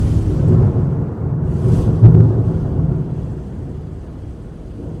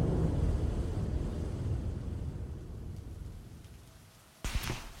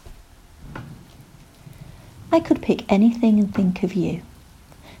I could pick anything and think of you.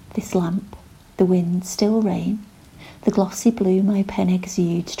 This lamp, the wind, still rain, the glossy blue my pen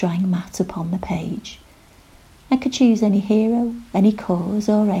exudes drying matte upon the page. I could choose any hero, any cause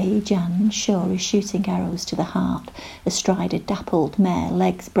or age, and, sure as shooting arrows to the heart, astride a dappled mare,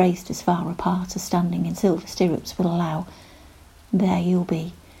 legs braced as far apart as standing in silver stirrups will allow, there you'll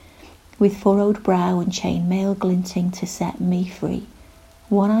be, with furrowed brow and chain mail glinting to set me free,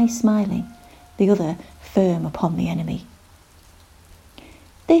 one eye smiling, the other firm upon the enemy.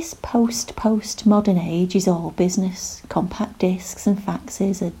 This post-modern age is all business, compact discs and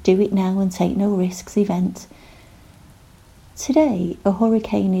faxes, a do it now and take no risks event. Today, a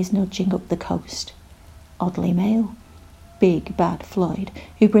hurricane is nudging up the coast. Oddly male. Big, bad Floyd,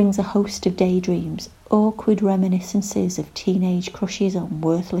 who brings a host of daydreams, awkward reminiscences of teenage crushes on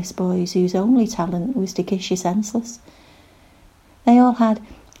worthless boys whose only talent was to kiss you senseless. They all had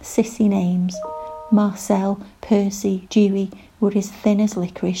sissy names. Marcel, Percy, Dewey were as thin as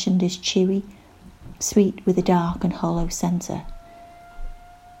licorice and as chewy, sweet with a dark and hollow centre.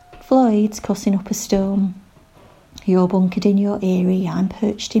 Floyd's cussing up a storm. You're bunkered in your eyrie, I'm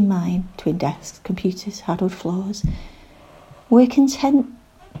perched in mine, twin desks, computers, hardwood floors. We're content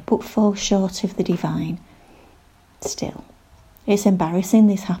but fall short of the divine. Still, it's embarrassing,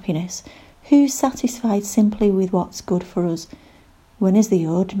 this happiness. Who's satisfied simply with what's good for us? When has the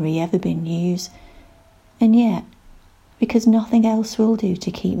ordinary ever been news? And yet, because nothing else will do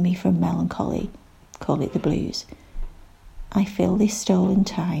to keep me from melancholy, call it the blues, I fill this stolen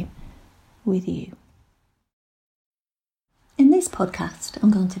time with you. In this podcast,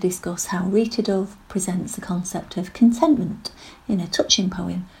 I'm going to discuss how Rita Dove presents the concept of contentment in a touching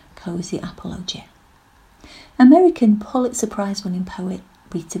poem, Cozy Apologia. American Pulitzer Prize-winning poet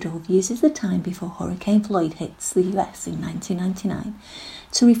Rita Dove uses the time before Hurricane Floyd hits the US in 1999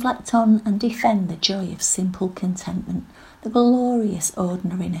 to reflect on and defend the joy of simple contentment, the glorious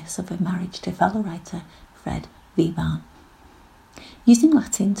ordinariness of her marriage to fellow writer Fred V. Barn. Using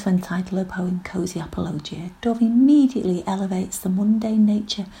Latin to entitle her poem Cozy Apologia, Dove immediately elevates the mundane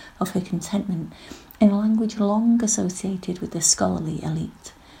nature of her contentment in a language long associated with the scholarly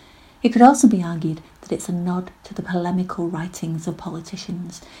elite. It could also be argued that it's a nod to the polemical writings of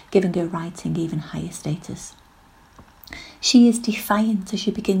politicians, giving her writing even higher status. She is defiant as she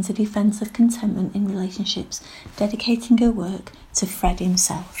begins a defence of contentment in relationships, dedicating her work to Fred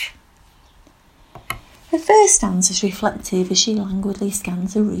himself. Her first stanza is reflective as she languidly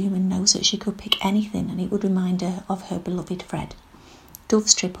scans a room and knows that she could pick anything and it would remind her of her beloved Fred.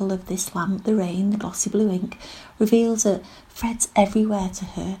 Dove's triple of this lamp, the rain, the glossy blue ink, reveals that Fred's everywhere to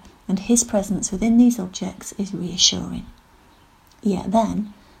her and his presence within these objects is reassuring. Yet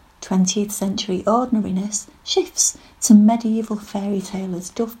then, 20th century ordinariness shifts to medieval fairy tale as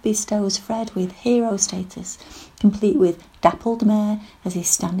Dove bestows Fred with hero status, complete with dappled mare as he's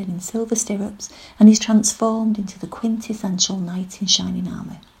standing in silver stirrups and is transformed into the quintessential knight in shining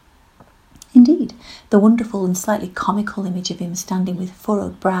armour. Indeed, the wonderful and slightly comical image of him standing with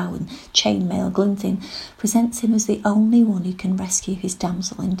furrowed brow and chainmail glinting presents him as the only one who can rescue his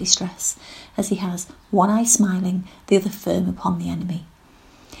damsel in distress, as he has one eye smiling, the other firm upon the enemy.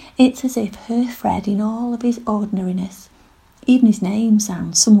 It's as if her Fred, in all of his ordinariness, even his name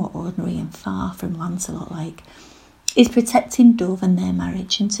sounds somewhat ordinary and far from Lancelot-like, is protecting Dove and their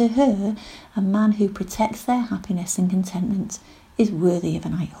marriage, and to her, a man who protects their happiness and contentment is worthy of a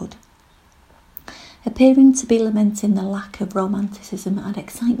knighthood. Appearing to be lamenting the lack of romanticism and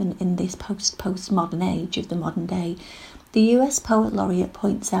excitement in this post-modern age of the modern day, the US Poet Laureate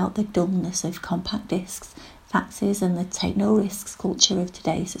points out the dullness of compact discs, faxes and the take-no-risks culture of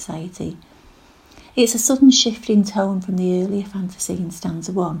today's society. It's a sudden shift in tone from the earlier fantasy in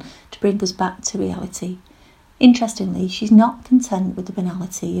stanza 1 to bring us back to reality. Interestingly, she's not content with the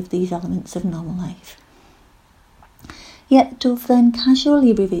banality of these elements of normal life. Yet Dove then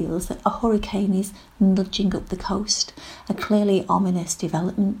casually reveals that a hurricane is nudging up the coast, a clearly ominous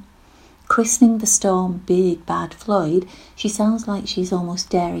development. Christening the storm Big Bad Floyd, she sounds like she's almost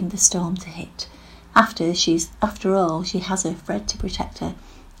daring the storm to hit. After all, she has her Fred to protect her,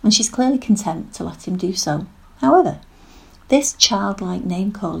 and she's clearly content to let him do so. However, this childlike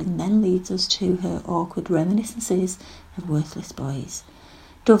name-calling then leads us to her awkward reminiscences of worthless boys.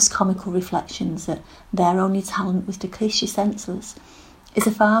 Dove's comical reflections that their only talent was to kiss you senseless is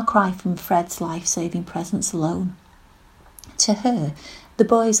a far cry from Fred's life-saving presence alone. To her, the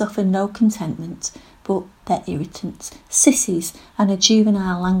boys offer no contentment, but their irritants, sissies, and her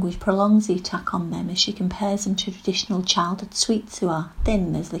juvenile language prolongs the attack on them as she compares them to traditional childhood sweets who are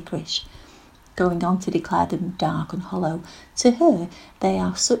thin as licorice, going on to declare them dark and hollow. To her, they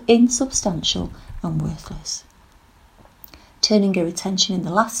are insubstantial, and worthless. Turning her attention in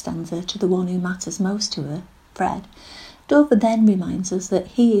the last stanza to the one who matters most to her, Fred, Dove then reminds us that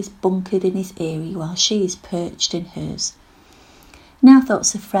he is bunkered in his eyrie while she is perched in hers. Now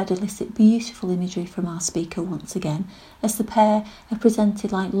thoughts of Fred elicit beautiful imagery from our speaker once again, as the pair are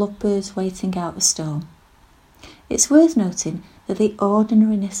presented like lovebirds waiting out a storm. It's worth noting that the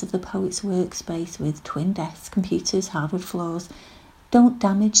ordinariness of the poet's workspace with twin desks, computers, hardwood floors, don't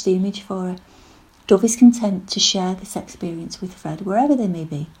damage the image for her. Dove is content to share this experience with Fred wherever they may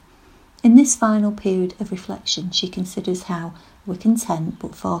be. In this final period of reflection, she considers how we're content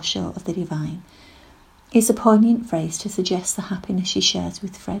but fall short of the divine. It's a poignant phrase to suggest the happiness she shares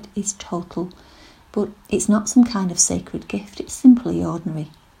with Fred is total, but it's not some kind of sacred gift, it's simply ordinary.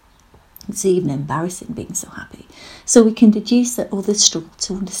 It's even embarrassing being so happy, so we can deduce that others struggle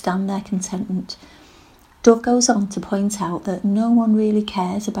to understand their contentment. Dove goes on to point out that no one really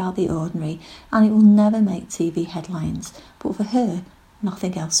cares about the ordinary and it will never make TV headlines, but for her,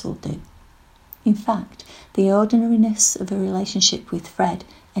 nothing else will do. In fact, the ordinariness of a relationship with Fred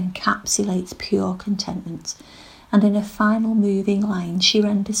encapsulates pure contentment, and in a final moving line she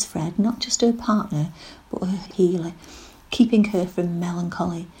renders Fred not just her partner but her healer, keeping her from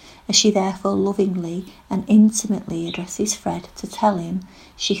melancholy, as she therefore lovingly and intimately addresses Fred to tell him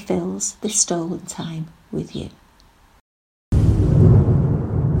she fills this stolen time with you.